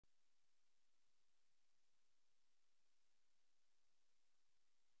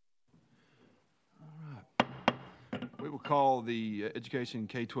call the Education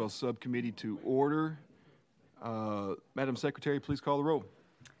K-12 Subcommittee to order. Madam Secretary, please call the roll.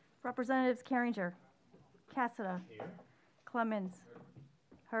 Representatives Carringer, Cassada, Clemens,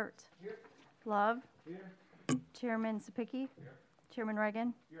 Hurt, Love, Chairman Sapicki, Chairman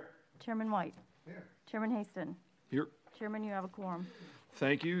Reagan, Chairman White, Chairman Haston. Here. Chairman, you have a quorum.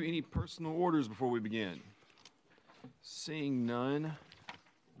 Thank you. Any personal orders before we begin? Seeing none,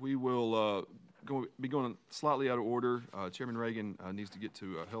 we will be going slightly out of order. Chairman Reagan needs to get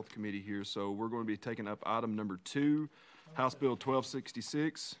to a health committee here, so we're going to be taking up item number 2, House Bill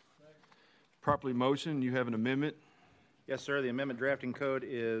 1266. Properly motioned. You have an amendment. Yes, sir. The amendment drafting code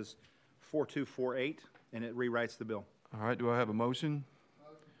is 4248, and it rewrites the bill. All right. Do I have a motion?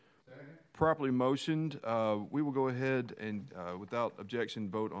 Properly motioned. We will go ahead and, without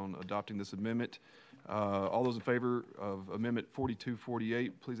objection, vote on adopting this amendment. All those in favor of Amendment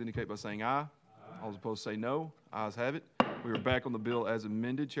 4248, please indicate by saying aye. All those opposed say no. Ayes have it. We are back on the bill as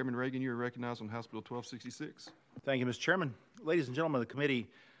amended. Chairman Reagan, you are recognized on House Bill 1266. Thank you, Mr. Chairman. Ladies and gentlemen of the committee,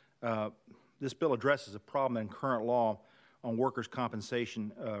 this bill addresses a problem in current law on workers'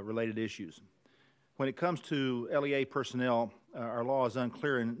 compensation related issues. When it comes to LEA personnel, our law is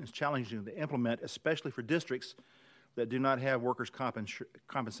unclear and is challenging to implement, especially for districts that do not have workers'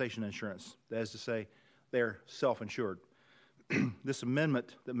 compensation insurance. That is to say, they're self-insured. This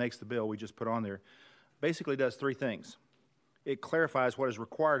amendment that makes the bill we just put on there basically does 3 things. It clarifies what is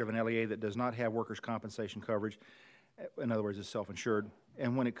required of an LEA that does not have workers' compensation coverage, in other words, is self-insured,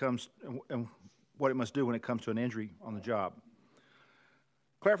 and what it must do when it comes to an injury on the job.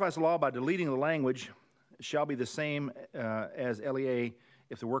 Clarifies the law by deleting the language shall be the same as LEA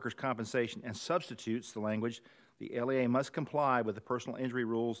if the workers' compensation, and substitutes the language the LEA must comply with the personal injury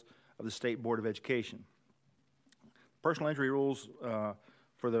rules of the State Board of Education. Personal injury rules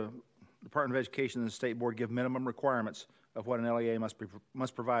for the Department of Education and the State Board give minimum requirements of what an LEA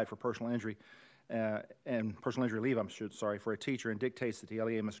must provide for personal injury and personal injury leave, for a teacher, and dictates that the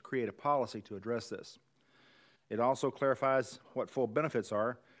LEA must create a policy to address this. It also clarifies what full benefits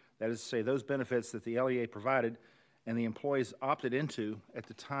are, that is to say, those benefits that the LEA provided and the employees opted into at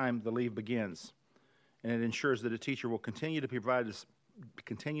the time the leave begins. And it ensures that a teacher will continue to be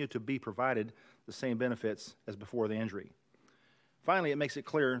provided the same benefits as before the injury. Finally, it makes it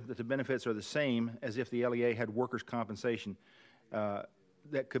clear that the benefits are the same as if the LEA had workers' compensation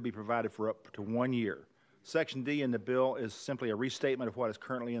that could be provided for up to 1 year. Section D in the bill is simply a restatement of what is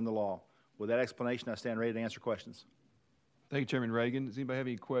currently in the law. With that explanation, I stand ready to answer questions. Thank you, Chairman Reagan. Does anybody have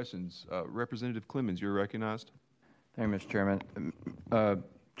any questions? Representative Clemens, you're recognized. Thank you, Mr. Chairman.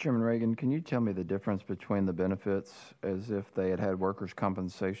 Chairman Reagan, can you tell me the difference between the benefits as if they had workers'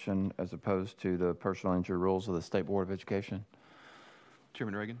 compensation as opposed to the personal injury rules of the State Board of Education?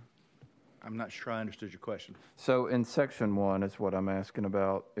 Chairman Reagan. I'm not sure I understood your question. So in Section 1 is what I'm asking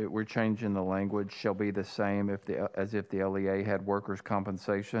about. We're changing the language, shall be the same as if the LEA had workers'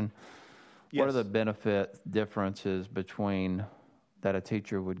 compensation. Yes. What are the benefit differences between that a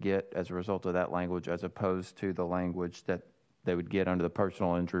teacher would get as a result of that language as opposed to the language that they would get under the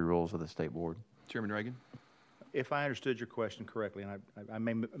personal injury rules of the State Board? Chairman Reagan. If I understood your question correctly, and I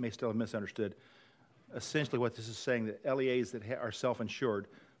may still have misunderstood, essentially what this is saying, that LEAs that are self-insured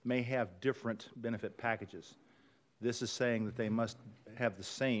may have different benefit packages. This is saying that they must have the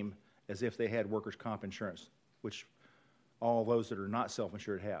same as if they had workers' comp insurance, which all those that are not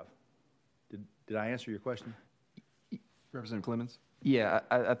self-insured have. Did I answer your question? Representative Clemens? Yeah,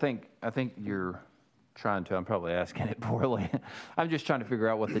 I think you're trying to. I'm probably asking it poorly. I'm just trying to figure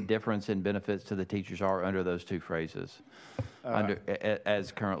out what the difference in benefits to the teachers are under those 2 phrases,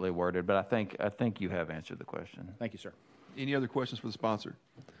 as currently worded. But I think you have answered the question. Thank you, sir. Any other questions for the sponsor?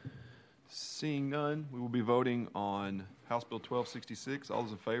 Seeing none, we will be voting on House Bill 1266. All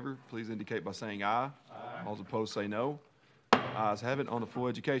those in favor, please indicate by saying aye. Aye. All those opposed say no. Ayes have it on the full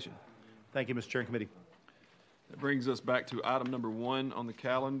education. Thank you, Mr. Chair and Committee. That brings us back to item number 1 on the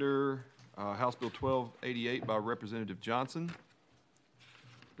calendar, House Bill 1288 by Representative Johnson.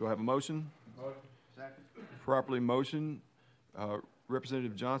 Do I have a motion? Motion. Second. Properly motioned.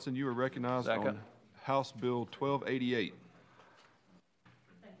 Representative Johnson, you are recognized on House Bill 1288.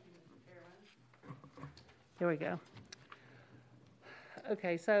 Thank you, Mr. Chairman. Here we go.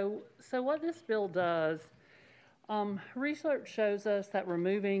 Okay, so what this bill does, research shows us that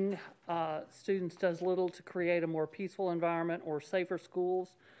removing students does little to create a more peaceful environment or safer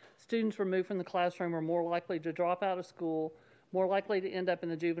schools. Students removed from the classroom are more likely to drop out of school, more likely to end up in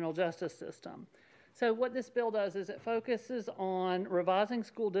the juvenile justice system. So what this bill does is it focuses on revising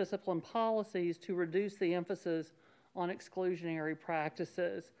school discipline policies to reduce the emphasis on exclusionary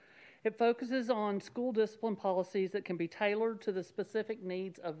practices. It focuses on school discipline policies that can be tailored to the specific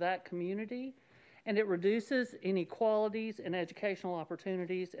needs of that community, and it reduces inequalities in educational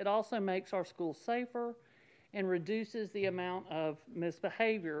opportunities. It also makes our schools safer and reduces the amount of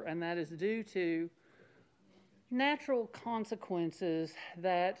misbehavior, and that is due to natural consequences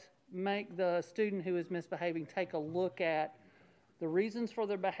that make the student who is misbehaving take a look at the reasons for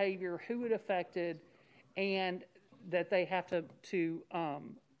their behavior, who it affected, and that they have to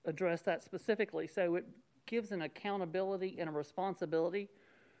address that specifically. So it gives an accountability and a responsibility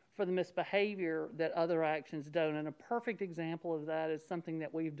for the misbehavior that other actions don't. And a perfect example of that is something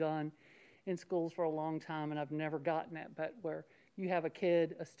that we've done in schools for a long time, and I've never gotten it, but where you have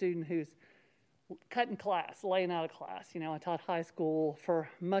a student who's cutting class, laying out of class. You know, I taught high school for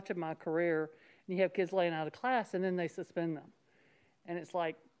much of my career, and you have kids laying out of class, and then they suspend them. And it's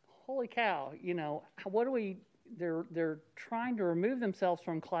like, holy cow, you know, what do we, they're trying to remove themselves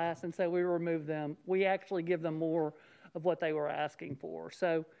from class, and so we remove them. We actually give them more of what they were asking for.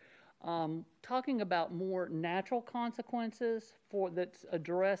 So talking about more natural consequences that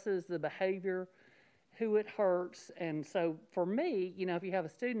addresses the behavior, who it hurts. And so for me, you know, if you have a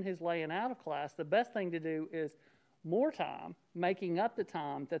student who's laying out of class, the best thing to do is more time, making up the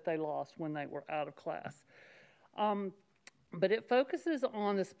time that they lost when they were out of class. But it focuses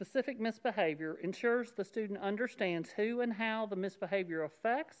on the specific misbehavior, ensures the student understands who and how the misbehavior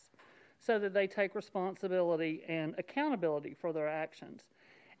affects so that they take responsibility and accountability for their actions.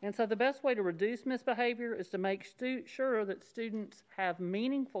 And so the best way to reduce misbehavior is to make sure that students have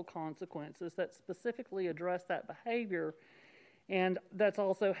meaningful consequences that specifically address that behavior, and that's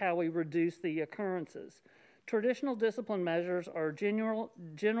also how we reduce the occurrences. Traditional discipline measures are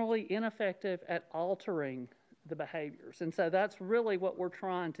generally ineffective at altering the behaviors, and so that's really what we're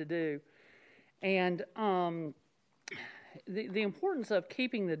trying to do. And the importance of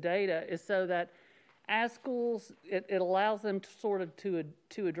keeping the data is so that as schools, it allows them to sort of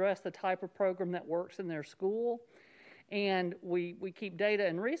to address the type of program that works in their school. And we keep data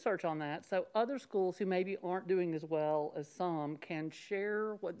and research on that, so other schools who maybe aren't doing as well as some can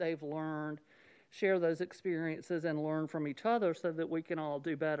share what they've learned, share those experiences, and learn from each other so that we can all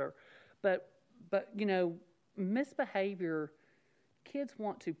do better. But you know, misbehavior, kids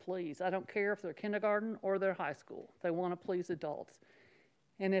want to please. I don't care if they're kindergarten or they're high school. They want to please adults.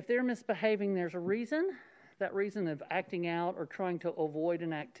 And if they're misbehaving, there's a reason. That reason of acting out or trying to avoid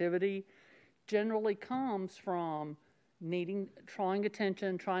an activity generally comes from trying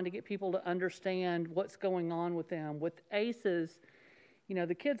attention, trying to get people to understand what's going on with them. With ACEs, you know,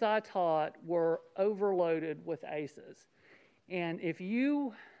 the kids I taught were overloaded with ACEs. And if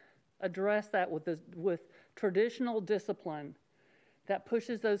you address that with traditional discipline, that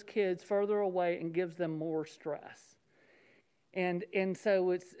pushes those kids further away and gives them more stress. And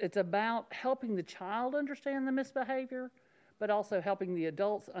so it's about helping the child understand the misbehavior, but also helping the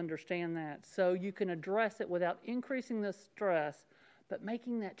adults understand that, so you can address it without increasing the stress, but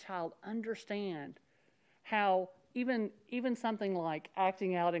making that child understand how even something like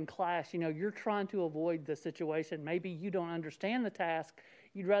acting out in class, you know, you're trying to avoid the situation. Maybe you don't understand the task.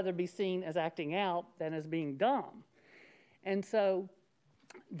 You'd rather be seen as acting out than as being dumb. And so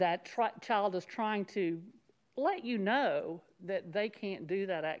that child is trying to let you know that they can't do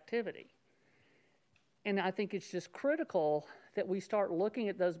that activity. And I think it's just critical that we start looking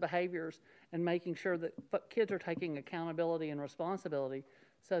at those behaviors and making sure that kids are taking accountability and responsibility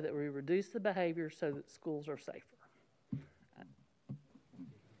so that we reduce the behavior so that schools are safer.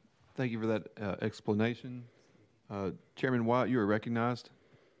 Thank you for that explanation. Chairman Wyatt, you are recognized.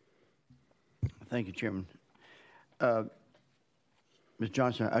 Thank you, Chairman. Ms.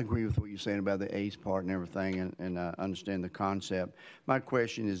 Johnson, I agree with what you're saying about the ACE part and everything, and I understand the concept. My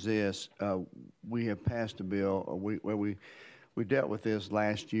question is this. We have passed a bill, where we dealt with this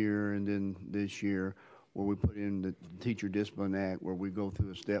last year and then this year, where we put in the Teacher Discipline Act, where we go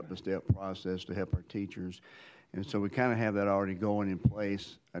through a step-by-step process to help our teachers. And so we kind of have that already going in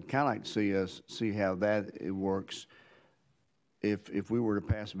place. I'd kind of like to see how that works. If we were to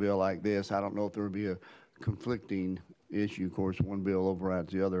pass a bill like this, I don't know if there would be a conflicting issue. Of course, one bill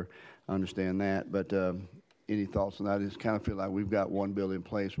overrides the other. I understand that. But any thoughts on that? I just kind of feel like we've got one bill in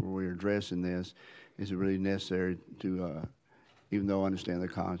place where we're addressing this. Is it really necessary to, even though I understand the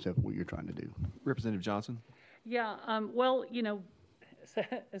concept of what you're trying to do? Representative Johnson? Yeah, well, you know,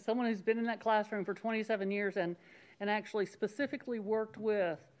 as someone who's been in that classroom for 27 years and actually specifically worked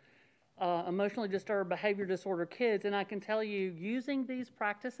with emotionally disturbed, behavior disorder kids, and I can tell you, using these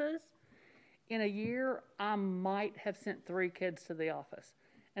practices, in a year, I might have sent 3 kids to the office.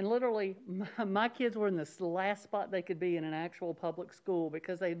 And literally, my kids were in the last spot they could be in an actual public school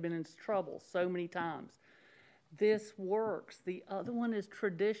because they had been in trouble so many times. This works. The other one is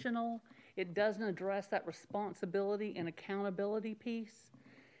traditional. It doesn't address that responsibility and accountability piece.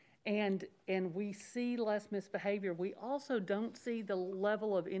 And we see less misbehavior. We also don't see the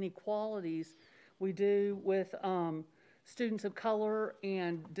level of inequalities we do with students of color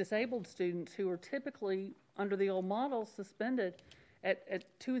and disabled students who are typically, under the old model, suspended at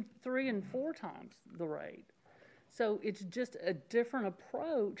 2, 3, and 4 times the rate. So it's just a different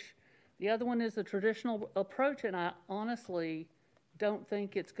approach. The other one is a traditional approach, and I honestly don't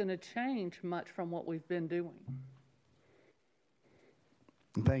think it's going to change much from what we've been doing.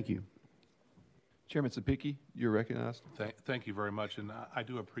 Thank you. Chairman Sapicki, you're recognized. Thank you very much, and I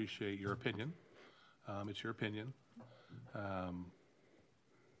do appreciate your opinion. It's your opinion.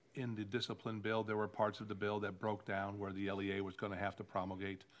 In the discipline bill, there were parts of the bill that broke down where the LEA was going to have to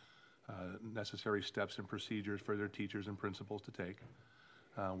promulgate necessary steps and procedures for their teachers and principals to take.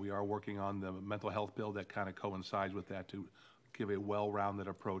 We are working on the mental health bill that kind of coincides with that to give a well-rounded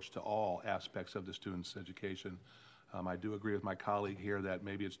approach to all aspects of the student's education. I do agree with my colleague here that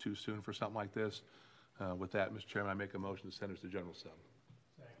maybe it's too soon for something like this. With that, Mr. Chairman, I make a motion to send it to General Sub.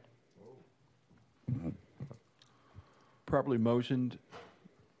 Properly motioned.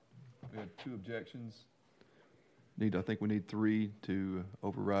 We had 2 objections. I think we need 3 to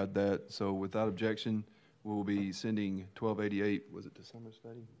override that. So without objection, we will be sending 1288, was it to summer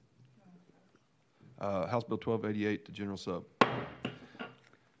study? House Bill 1288 to General Sub.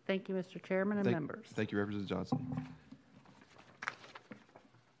 Thank you, Mr. Chairman and members. Thank you, Representative Johnson.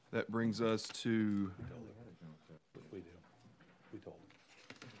 That brings us to, We do. We told.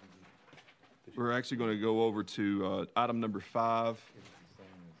 we're actually going to go over to item number 5,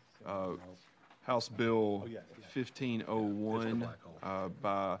 House Bill 1501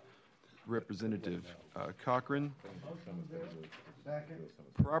 by Representative Cochran.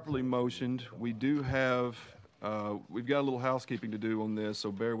 Properly motioned. We do have, we've got a little housekeeping to do on this,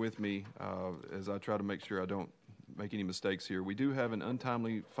 so bear with me as I try to make sure I don't make any mistakes here. We do have an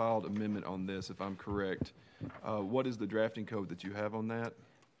untimely filed amendment on this, if I'm correct. What is the drafting code that you have on that?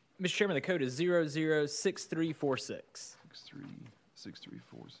 Mr. Chairman, the code is 006346.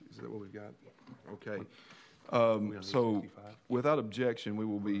 6346. Is that what we've got? Okay. So, without objection, we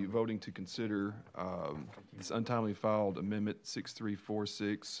will be voting to consider this untimely filed amendment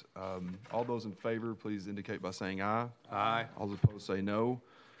 6346. All those in favor, please indicate by saying aye. Aye. All those opposed say no.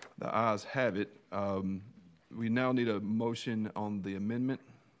 The ayes have it. We now need a motion on the amendment.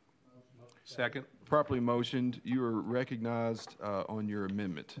 Second. Properly motioned. You are recognized on your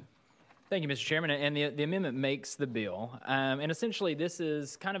amendment. Thank you, Mr. Chairman. And the amendment makes the bill. And essentially, this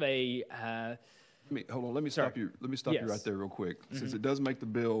is kind of a... Hold on. Let me stop you. Let me stop you right there real quick. Since it does make the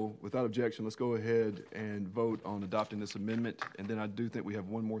bill, without objection, let's go ahead and vote on adopting this amendment. And then I do think we have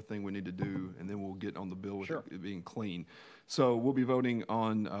one more thing we need to do, and then we'll get on the bill with it being clean. So we'll be voting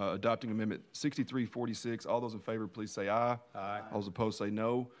on adopting amendment 6346. All those in favor, please say aye. Aye. All those opposed say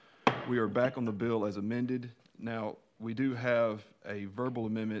no. We are back on the bill as amended. Now, we do have a verbal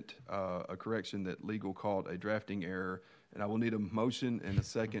amendment, a correction that legal called a drafting error. And I will need a motion and a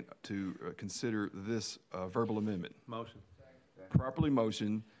second to consider this verbal amendment. Motion. Properly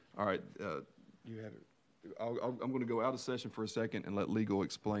motioned. All right, you have it. I'm going to go out of session for a second and let legal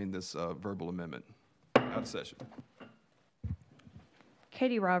explain this verbal amendment. Out of session.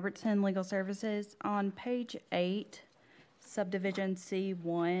 Katie Robertson, Legal Services. On page 8, subdivision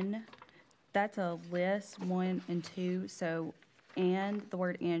C1, that's a list 1 and 2. So, and the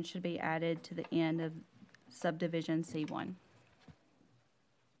word "and" should be added to the end of subdivision C1.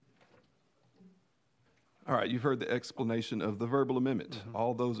 All right, you've heard the explanation of the verbal amendment.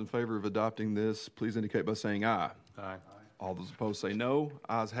 All those in favor of adopting this, please indicate by saying aye. Aye. All those opposed say no.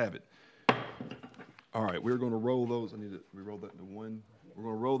 Ayes have it. All right, we're going to roll those. We roll that into one. We're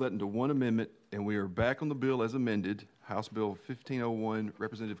going to roll that into one amendment, and we are back on the bill as amended. House Bill 1501.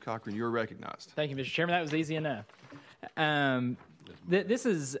 Representative Cochran, you're recognized. Thank you, Mr. Chairman. That was easy enough. This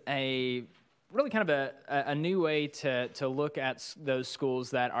is really kind of a new way to look at those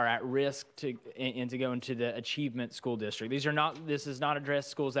schools that are at risk to go into the achievement school district. This is not addressed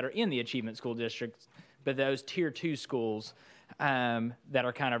schools that are in the achievement school district, but those tier 2 schools that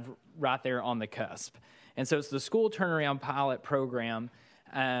are kind of right there on the cusp. And so it's the school turnaround pilot program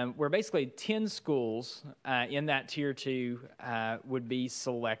where basically 10 schools in that tier 2 would be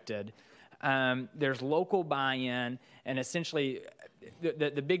selected. There's local buy-in, and essentially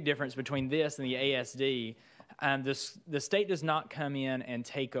the big difference between this and the ASD, the state does not come in and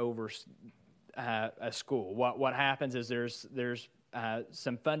take over a school. What happens is there's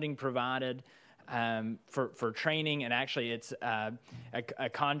some funding provided for training, and actually it's a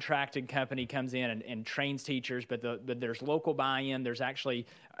contracted company comes in and trains teachers, but there's local buy-in. There's actually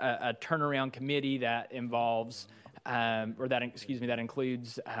a turnaround committee that involves, that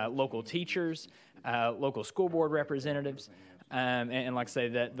includes local teachers, local school board representatives, and like I say,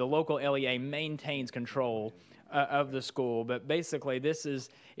 that the local LEA maintains control of the school. But basically,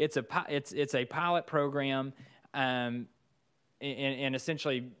 it's a pilot program, and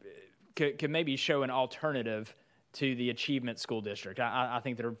essentially could maybe show an alternative to the Achievement School District. I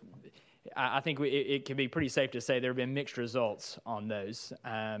think it can be pretty safe to say there have been mixed results on those,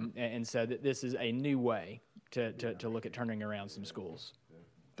 and so this is a new way to look at turning around some schools.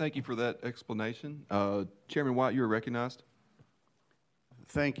 Thank you for that explanation. Chairman White, you are recognized.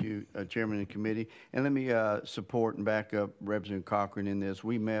 Thank you, Chairman of the committee. And let me support and back up Representative Cochran in this.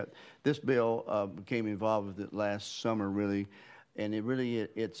 This bill became involved with it last summer, really, and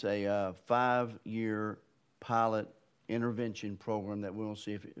it's a 5-year pilot intervention program that we'll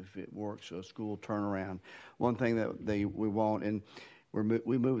see if it works, so a school turnaround. One thing that we want, and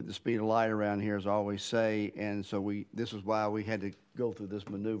we move at the speed of light around here, as I always say, and so this is why we had to go through this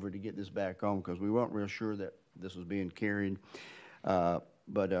maneuver to get this back on, because we weren't real sure that this was being carried.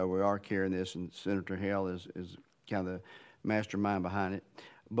 But we are carrying this, and Senator Hale is kind of the mastermind behind it.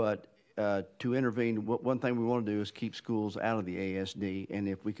 But to intervene, one thing we want to do is keep schools out of the ASD, and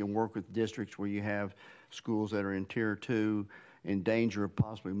if we can work with districts where you have schools that are in Tier 2 in danger of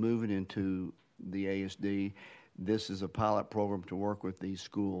possibly moving into the ASD, this is a pilot program to work with these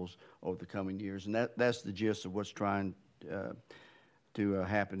schools over the coming years, and that's the gist of what's trying to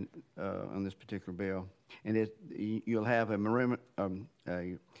happen on this particular bill. And you'll have a MOU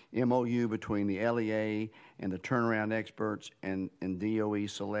between the LEA and the turnaround experts, and DOE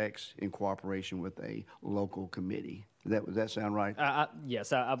selects in cooperation with a local committee. Does that sound right?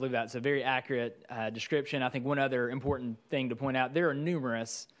 Yes, I believe that's a very accurate description. I think one other important thing to point out, there are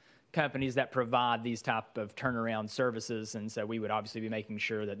numerous companies that provide these type of turnaround services, and so we would obviously be making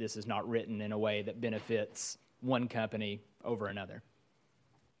sure that this is not written in a way that benefits one company over another.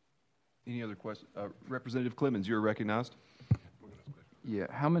 Any other questions? Representative Clemens, you're recognized. Yeah,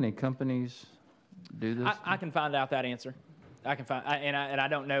 how many companies do this? I can find out that answer. I can find, and I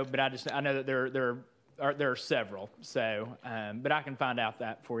don't know, but I know that there are several. So, but I can find out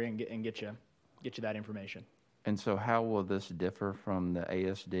that for you and get you that information. And so, how will this differ from the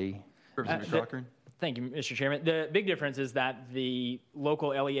ASD? Representative Cochran. Thank you, Mr. Chairman. The big difference is that the local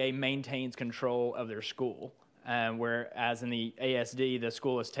LEA maintains control of their school. Whereas in the ASD, the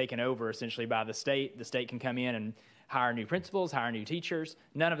school is taken over essentially by the state. The state can come in and hire new principals, hire new teachers.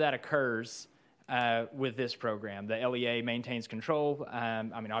 None of that occurs with this program. The LEA maintains control.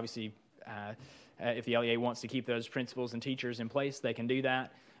 Obviously, if the LEA wants to keep those principals and teachers in place, they can do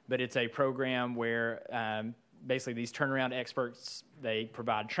that. But it's a program where basically these turnaround experts, they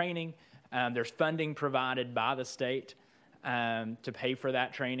provide training. There's funding provided by the state to pay for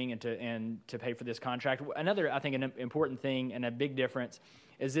that training and to pay for this contract. Another, I think, an important thing and a big difference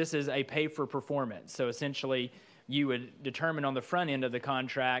is this is a pay for performance. So essentially, you would determine on the front end of the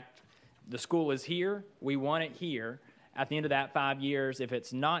contract, the school is here, we want it here. At the end of that 5 years, if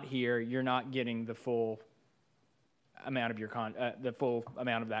it's not here, you're not getting the full amount of your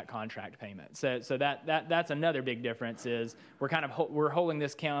amount of that contract payment. So that's another big difference is we're holding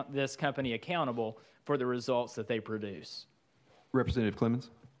this company accountable for the results that they produce. Representative Clemens.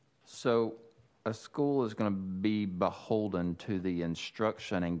 So a school is going to be beholden to the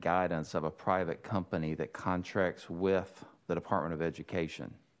instruction and guidance of a private company that contracts with the Department of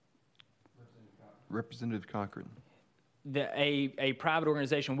Education. Representative Cochran. A private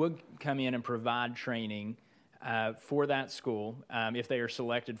organization would come in and provide training for that school if they are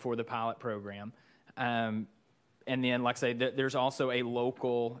selected for the pilot program. And then, like I say, there's also a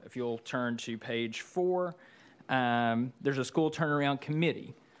local, if you'll turn to page 4, there's a school turnaround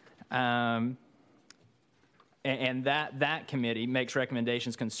committee. And that committee makes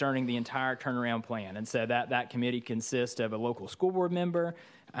recommendations concerning the entire turnaround plan. And so that committee consists of a local school board member,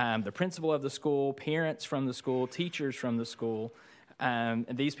 the principal of the school, parents from the school, teachers from the school. And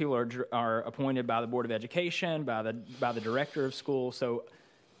these people are appointed by the Board of Education, by the director of school. So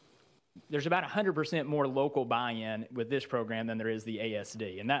there's about 100% more local buy-in with this program than there is the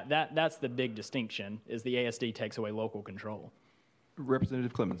ASD. And that's the big distinction, is the ASD takes away local control.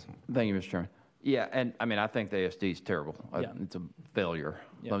 Representative Clemens. Thank you, Mr. Chairman. Yeah, and I think the ASD is terrible. Yeah. It's a failure.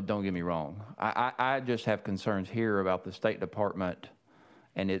 Yeah. Don't get me wrong. I just have concerns here about the State Department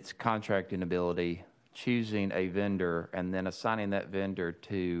and its contracting ability, choosing a vendor and then assigning that vendor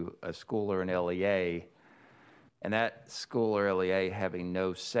to a school or an LEA and that school or LEA having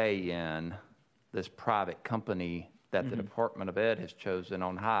no say in this private company that the Department of Ed has chosen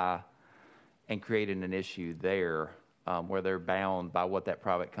on high, and creating an issue there where they're bound by what that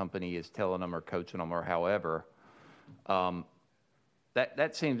private company is telling them or coaching them or however.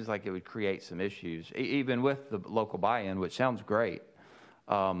 That seems like it would create some issues, even with the local buy-in, which sounds great.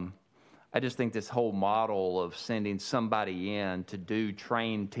 I just think this whole model of sending somebody in to do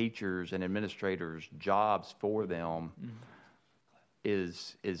train teachers and administrators' jobs for them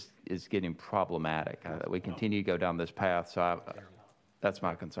is getting problematic. We continue to go down this path, so that's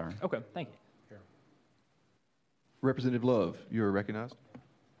my concern. Okay, thank you. Representative Love, you are recognized.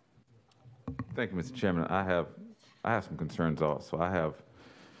 Thank you, Mr. Chairman. I have some concerns also. I have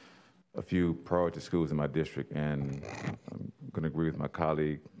a few priority schools in my district, and I'm going to agree with my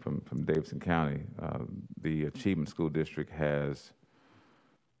colleague from Davidson County. The Achievement School District has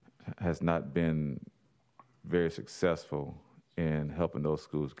not been very successful in helping those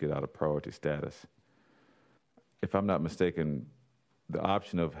schools get out of priority status. If I'm not mistaken, the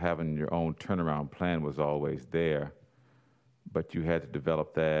option of having your own turnaround plan was always there, but you had to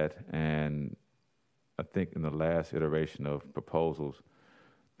develop that, and I think in the last iteration of proposals,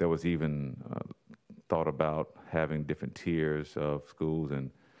 there was even thought about having different tiers of schools and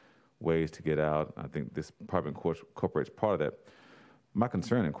ways to get out. I think this probably incorporates part of that. My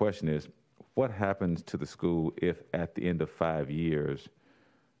concern and question is, what happens to the school if at the end of 5 years,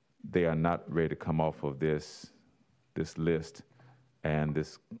 they are not ready to come off of this list, and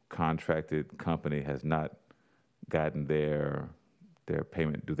this contracted company has not gotten their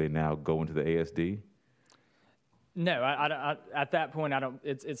payment? Do they now go into the ASD? No, I at that point, I don't.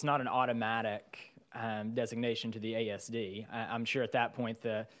 It's not an automatic designation to the ASD. I'm sure at that point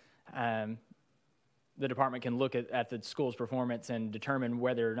the department can look at the school's performance and determine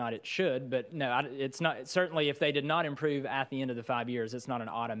whether or not it should. But no, it's not. Certainly, if they did not improve at the end of the 5 years, it's not an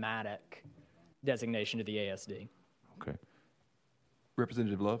automatic designation to the ASD. Okay.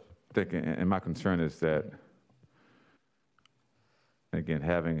 Representative Love. And my concern is that, again,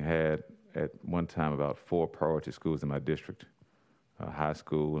 having had at one time about 4 priority schools in my district, high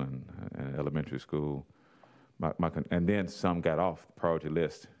school and elementary school, and then some got off the priority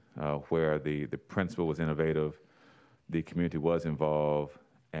list where the principal was innovative, the community was involved,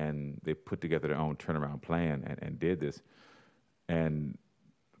 and they put together their own turnaround plan and did this. And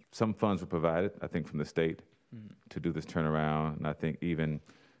some funds were provided, I think, from the state to do this turnaround. And I think even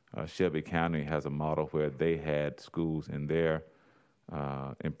Shelby County has a model where they had schools in their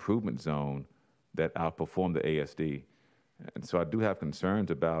improvement zone that outperformed the ASD. And so I do have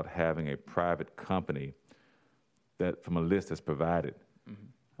concerns about having a private company that, from a list that's provided,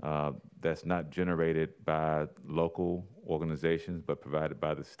 that's not generated by local organizations, but provided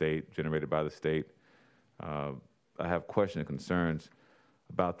by the state, generated by the state. I have questions and concerns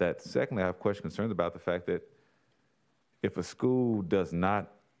about that. Secondly, I have questions and concerns about the fact that if a school does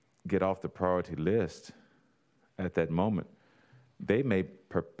not get off the priority list at that moment, they may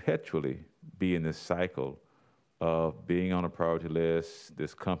perpetually be in this cycle of being on a priority list,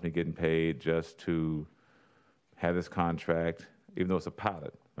 this company getting paid just to have this contract, even though it's a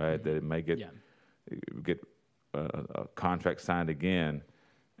pilot, right? That it may get a contract signed again,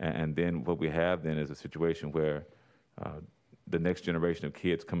 and then what we have then is a situation where the next generation of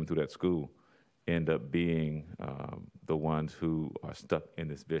kids coming through that school end up being the ones who are stuck in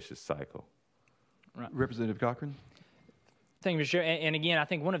this vicious cycle. Right. Representative Cochran. Thank you, Mr. Chair. And again, I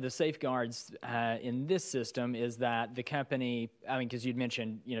think one of the safeguards in this system is that the company, because you'd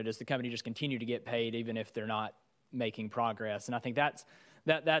mentioned, does the company just continue to get paid even if they're not making progress? And I think that's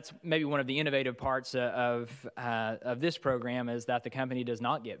maybe one of the innovative parts of this program is that the company does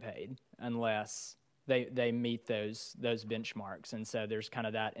not get paid unless they meet those benchmarks. And so there's kind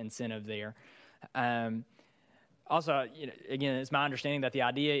of that incentive there. Also, again, it's my understanding that the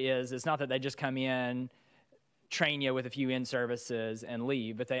idea is it's not that they just come in, train you with a few in-services and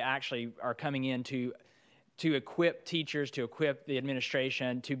leave, but they actually are coming in to equip teachers, to equip the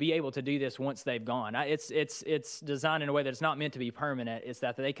administration to be able to do this once they've gone. It's designed in a way that it's not meant to be permanent. It's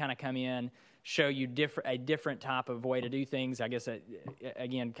that they kind of come in, show you a different type of way to do things. I guess,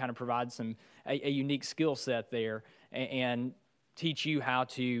 again, kind of provide a unique skill set there and teach you how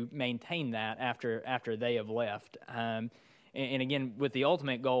to maintain that after they have left. And again, with the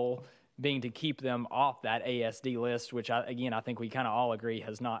ultimate goal being to keep them off that ASD list, which, I think we kind of all agree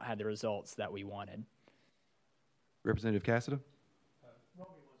has not had the results that we wanted. Representative Cassida.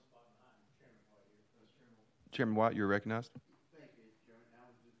 Chairman White, you're recognized.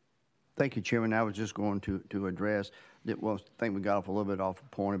 Thank you, Chairman. I was just going to address that. Well, I think we got off a little bit off the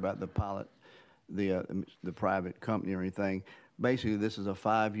point about the pilot. the private company or anything. Basically, this is a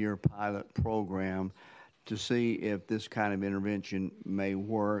 5-year pilot program to see if this kind of intervention may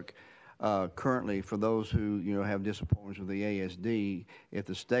work. Currently, for those who have disappointments with the ASD,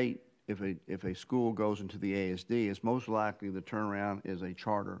 if a school goes into the ASD, it's most likely the turnaround is a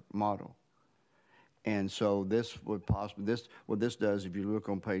charter model. And so this would possibly, what this does, if you look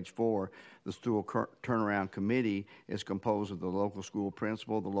on page 4, the school turnaround committee is composed of the local school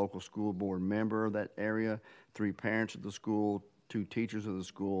principal, the local school board member of that area, 3 parents of the school, 2 teachers of the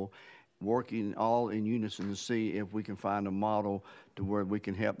school, working all in unison to see if we can find a model to where we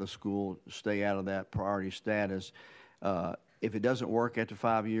can help the school stay out of that priority status. If it doesn't work after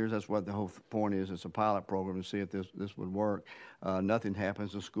 5 years, that's what the whole point is. It's a pilot program to see if this would work. Nothing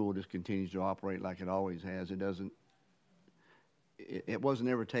happens. The school just continues to operate like it always has. It wasn't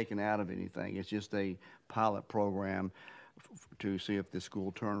ever taken out of anything. It's just a pilot program to see if the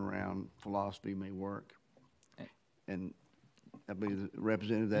school turnaround philosophy may work. And I believe the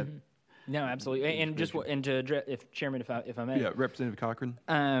representative that. Mm-hmm. No, absolutely. And just to address, if Chairman, if I may. Yeah, Representative Cochran.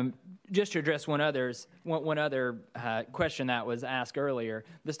 Just to address one other question that was asked earlier,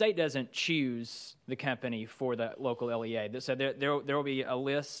 the state doesn't choose the company for the local LEA. So there will be a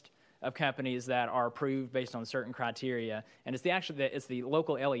list of companies that are approved based on certain criteria, and it's the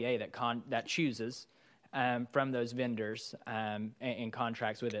local LEA that chooses from those vendors and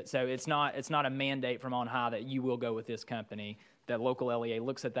contracts with it. So it's not a mandate from on high that you will go with this company. That local LEA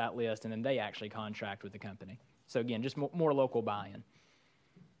looks at that list, and then they actually contract with the company. So again, just more local buy-in.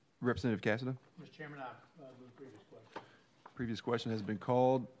 Representative Cassidy. Mr. Chairman, I move previous question. Previous question has been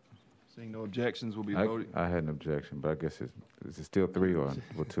called. Seeing no objections, we'll be voting. I had an objection, but I guess is it still 3 or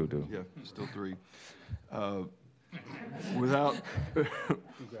will 2 do? Yeah, still 3. Without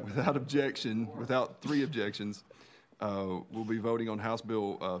objection, without 3 objections, we'll be voting on House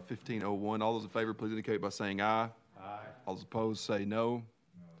Bill 1501. All those in favor, please indicate by saying aye. Aye. All those opposed, say no.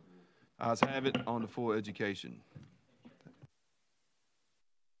 Ayes have it. On to full education.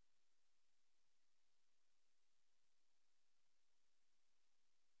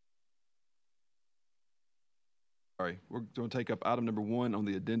 Sorry, we're going to take up item number 1 on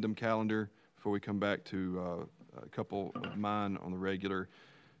the addendum calendar before we come back to a couple of mine on the regular.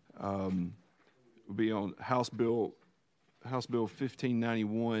 We'll be on House Bill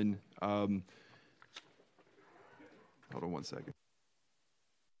 1591. Hold on one second.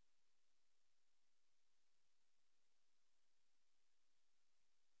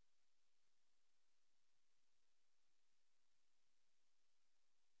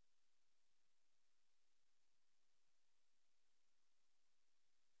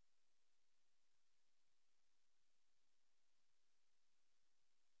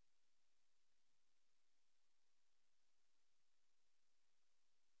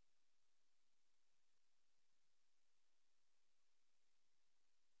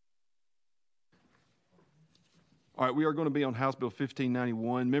 All right, we are going to be on House Bill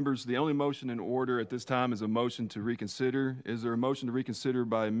 1591. Members, the only motion in order at this time is a motion to reconsider. Is there a motion to reconsider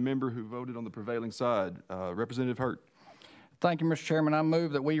by a member who voted on the prevailing side? Representative Hurt. Thank you, Mr. Chairman. I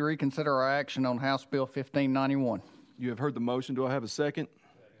move that we reconsider our action on House Bill 1591. You have heard the motion. Do I have a second?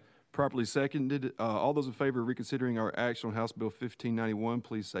 Properly seconded. All those in favor of reconsidering our action on House Bill 1591,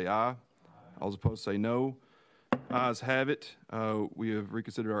 please say aye. All those opposed say no. Ayes have it. We have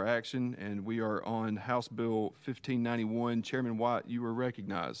reconsidered our action, and we are on House Bill 1591. Chairman White, you are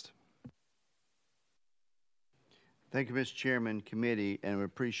recognized. Thank you, Mr. Chairman, committee, and we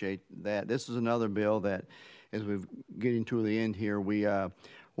appreciate that. This is another bill that, as we're getting to the end here, we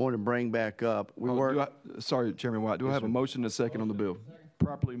want to bring back up. Sorry, Chairman White. Do I have a motion and a second on the bill?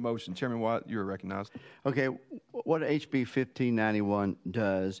 Properly motion. Chairman White, you are recognized. Okay, what HB 1591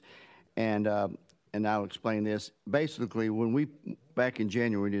 does, and I'll explain this. Basically, back in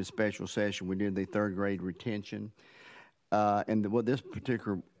January, we did a special session. We did the 3rd grade retention. And what this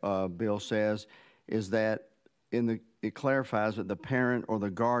particular bill says is that it clarifies that the parent or the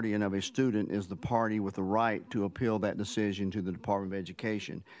guardian of a student is the party with the right to appeal that decision to the Department of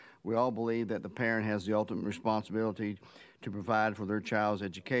Education. We all believe that the parent has the ultimate responsibility to provide for their child's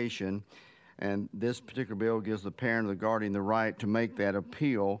education. And this particular bill gives the parent or the guardian the right to make that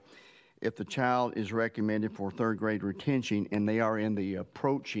appeal if the child is recommended for 3rd grade retention and they are in the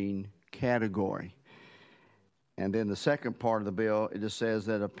approaching category. And then the second part of the bill, it just says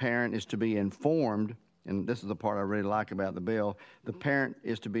that a parent is to be informed, and this is the part I really like about the bill, the parent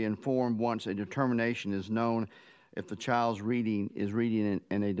is to be informed once a determination is known if the child's reading is reading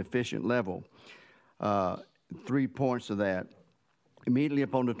in a deficient level. 3 points to that. Immediately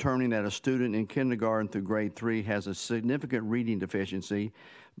upon determining that a student in kindergarten through grade 3 has a significant reading deficiency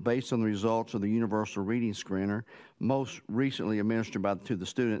based on the results of the Universal Reading Screener, most recently administered to the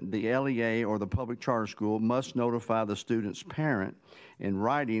student, the LEA or the public charter school must notify the student's parent in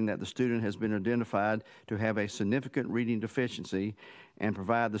writing that the student has been identified to have a significant reading deficiency and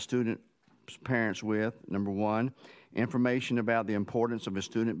provide the student's parents with, number one, information about the importance of a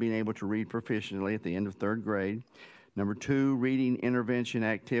student being able to read proficiently at the end of 3rd grade. Number two, reading intervention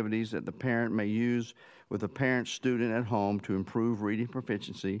activities that the parent may use with a parent student at home to improve reading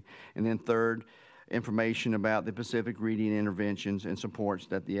proficiency. And then third, information about the specific reading interventions and supports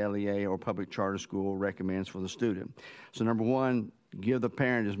that the LEA or public charter school recommends for the student. So number one, give the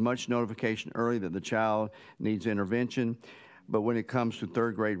parent as much notification early that the child needs intervention. But when it comes to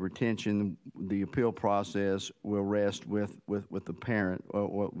 3rd grade retention, the appeal process will rest with the parent,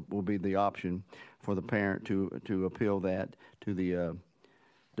 or will be the option for the parent to appeal that to the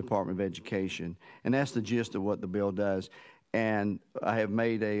Department of Education. And that's the gist of what the bill does. And I have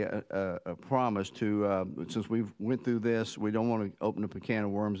made a promise to, since we've went through this, we don't want to open up a can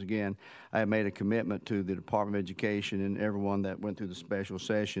of worms again. I have made a commitment to the Department of Education and everyone that went through the special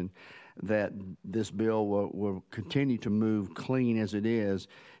session that this bill will continue to move clean as it is.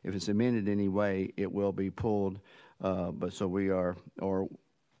 If it's amended in any way, it will be pulled. But so we are, or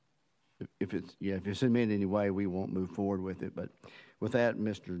if it's amended in any way, we won't move forward with it. But with that,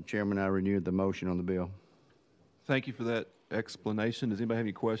 Mr. Chairman, I renewed the motion on the bill. Thank you for that explanation. Does anybody have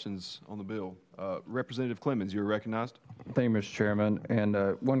any questions on the bill? Representative Clemens, you're recognized. Thank you, Mr. Chairman.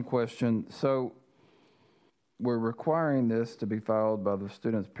 And one question. So we're requiring this to be filed by the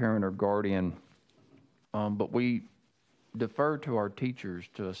student's parent or guardian, but we defer to our teachers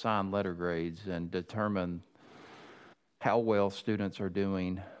to assign letter grades and determine how well students are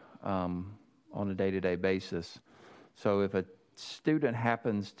doing on a day-to-day basis. So if a student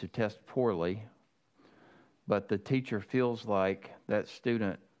happens to test poorly, but the teacher feels like that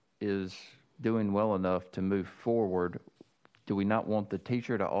student is doing well enough to move forward, do we not want the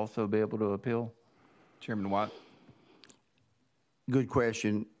teacher to also be able to appeal? Chairman White. Good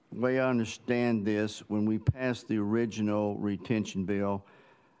question. The way I understand this, when we passed the original retention bill,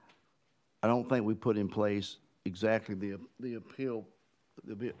 I don't think we put in place exactly the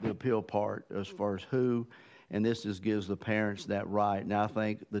appeal part as far as who, and this just gives the parents that right. Now I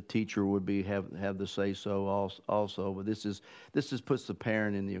think the teacher would have the say so also, but this just puts the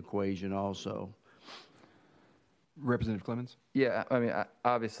parent in the equation also. Representative Clemens. Yeah, I mean, I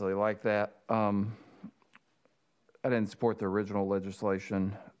obviously like that. I didn't support the original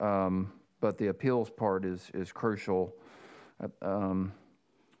legislation, but the appeals part is crucial. I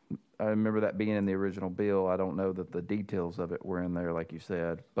remember that being in the original bill. I don't know that the details of it were in there, like you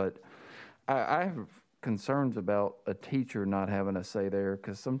said, but I have concerns about a teacher not having a say there,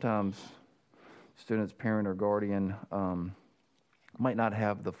 because sometimes student's parent or guardian might not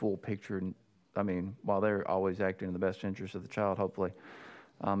have the full picture. I mean, while they're always acting in the best interest of the child, hopefully,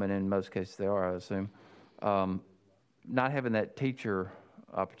 and in most cases they are, I assume. Not having that teacher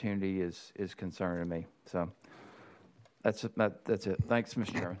opportunity is concerning me. So that's it. Thanks,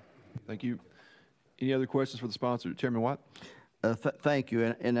 Mr. Chairman. Thank you. Any other questions for the sponsor? Chairman Watt? Thank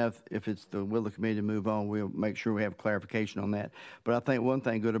you. And if it's the will of the committee to move on, we'll make sure we have clarification on that. But I think one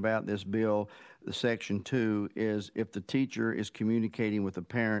thing good about this bill, the Section 2, is if the teacher is communicating with the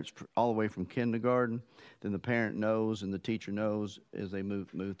parents all the way from kindergarten, then the parent knows and the teacher knows as they move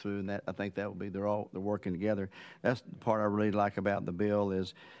through. And that, I think that will be they're working together. That's the part I really like about the bill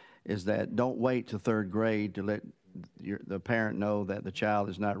is that don't wait to 3rd grade to let the parent know that the child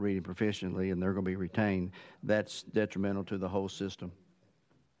is not reading proficiently and they're going to be retained. That's detrimental to the whole system.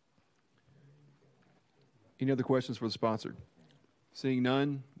 Any other questions for the sponsor? Seeing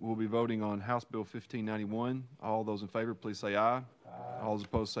none, we'll be voting on House Bill 1591. All those in favor, please say aye. Aye. All those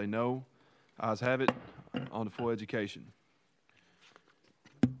opposed say no. Ayes have it. On to full education.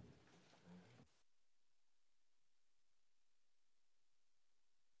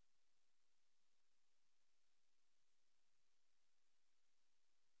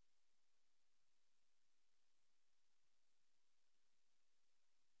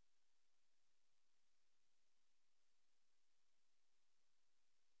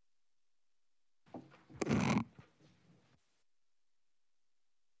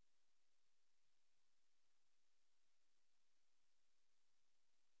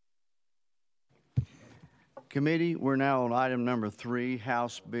 Committee, we're now on item number 3,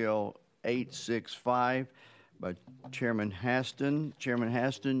 House Bill 865 by Chairman Haston. Chairman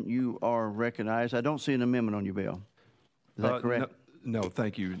Haston, you are recognized. I don't see an amendment on your bill. Is that correct? No,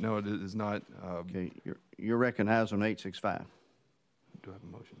 thank you. No, it is not. Okay, you're recognized on 865. do I have a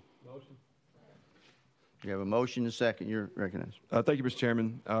motion? Motion. You have a motion and a second. You're recognized. Thank you, Mr.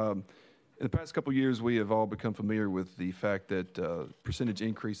 Chairman. In the past couple of years, we have all become familiar with the fact that percentage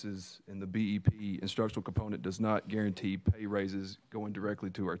increases in the BEP instructional component does not guarantee pay raises going directly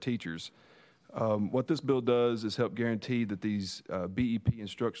to our teachers. What this bill does is help guarantee that these BEP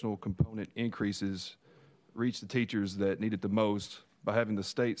instructional component increases reach the teachers that need it the most by having the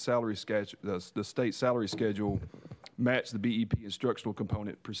state salary schedule match the BEP instructional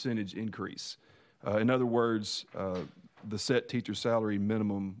component percentage increase. In other words, the set teacher salary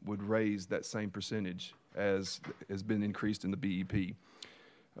minimum would raise that same percentage as has been increased in the BEP.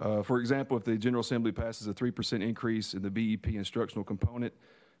 For example, if the General Assembly passes a 3% increase in the BEP instructional component,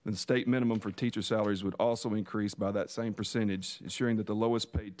 then the state minimum for teacher salaries would also increase by that same percentage, ensuring that the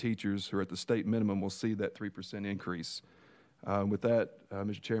lowest paid teachers who are at the state minimum will see that 3% increase. With that,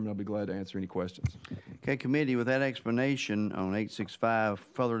 Mr. Chairman, I'll be glad to answer any questions. Okay, committee, with that explanation on 865,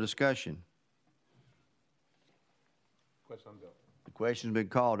 further discussion. Question on bill. The question's been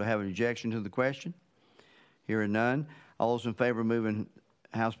called. Do I have an objection to the question? Hearing none. All those in favor of moving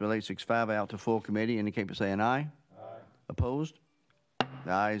House Bill 865 out to full committee indicate by saying aye. Aye. Opposed?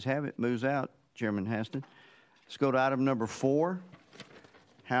 The ayes have it. Moves out. Chairman Haston. Let's go to item number 4,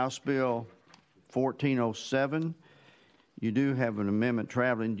 House Bill 1407. You do have an amendment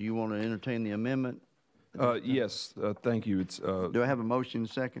traveling. Do you want to entertain the amendment? Yes, thank you. It's Do I have a motion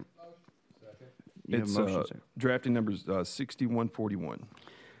second? You have a it's motion second. drafting numbers 6141.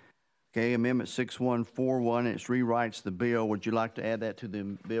 Okay, Amendment 6141, it rewrites the bill. Would you like to add that to the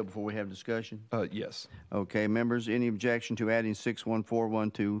bill before we have discussion? Yes. Okay, members, any objection to adding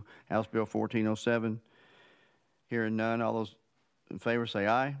 6141 to House Bill 1407? Hearing none, all those in favor say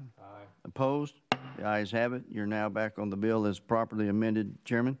aye. Aye. Opposed? The ayes have it. You're now back on the bill as properly amended,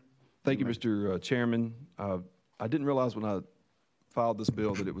 Chairman. Thank you, Mr. Chairman. I didn't realize when I filed this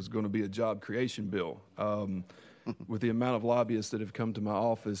bill that it was going to be a job creation bill. With the amount of lobbyists that have come to my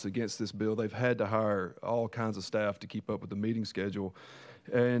office against this bill, they've had to hire all kinds of staff to keep up with the meeting schedule,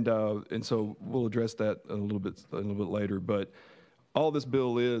 and so we'll address that a little bit later. But all this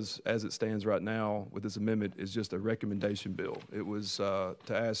bill is, as it stands right now, with this amendment, is just a recommendation bill. It was to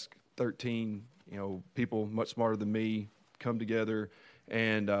ask 13, people much smarter than me come together,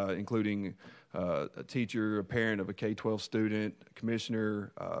 and including a teacher, a parent of a K-12 student, a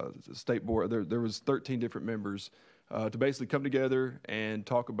commissioner, state board. There was 13 different members to basically come together and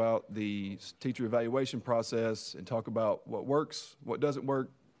talk about the teacher evaluation process and talk about what works, what doesn't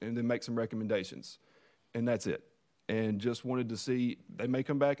work, and then make some recommendations. And that's it. And just wanted to see, they may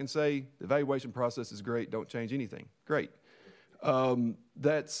come back and say, the evaluation process is great, don't change anything. Great.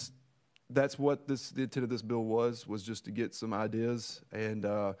 That's what the intent of this bill was just to get some ideas, and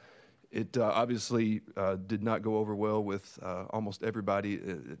it obviously did not go over well with almost everybody,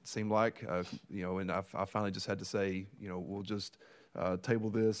 it seemed like, and I finally just had to say, we'll just table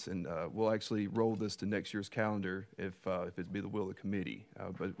this, and we'll actually roll this to next year's calendar if it be the will of the committee.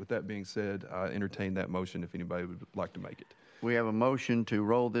 But with that being said, I entertain that motion if anybody would like to make it. We have a motion to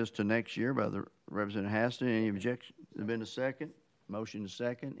roll this to next year by the Representative Haston. Any objection? There's been a second. Motion to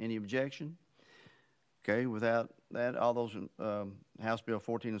second. Any objection? Okay, without that, all those in House Bill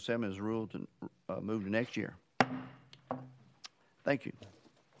 1407 is ruled to move to next year. Thank you.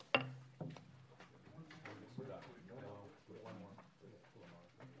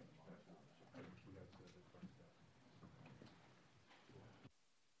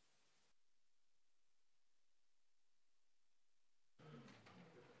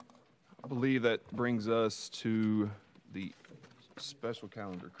 I believe that brings us to the special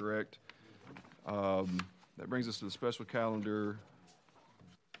calendar, correct? That brings us to the special calendar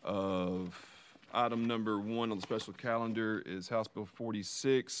of item number 1 on the special calendar is House Bill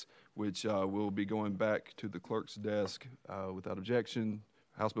 46, which will be going back to the clerk's desk without objection.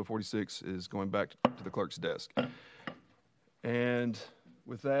 House Bill 46 is going back to the clerk's desk. And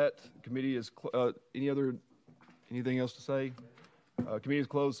with that, committee is, anything else to say? Committee is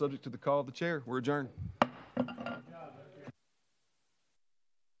closed subject to the call of the chair. We're adjourned.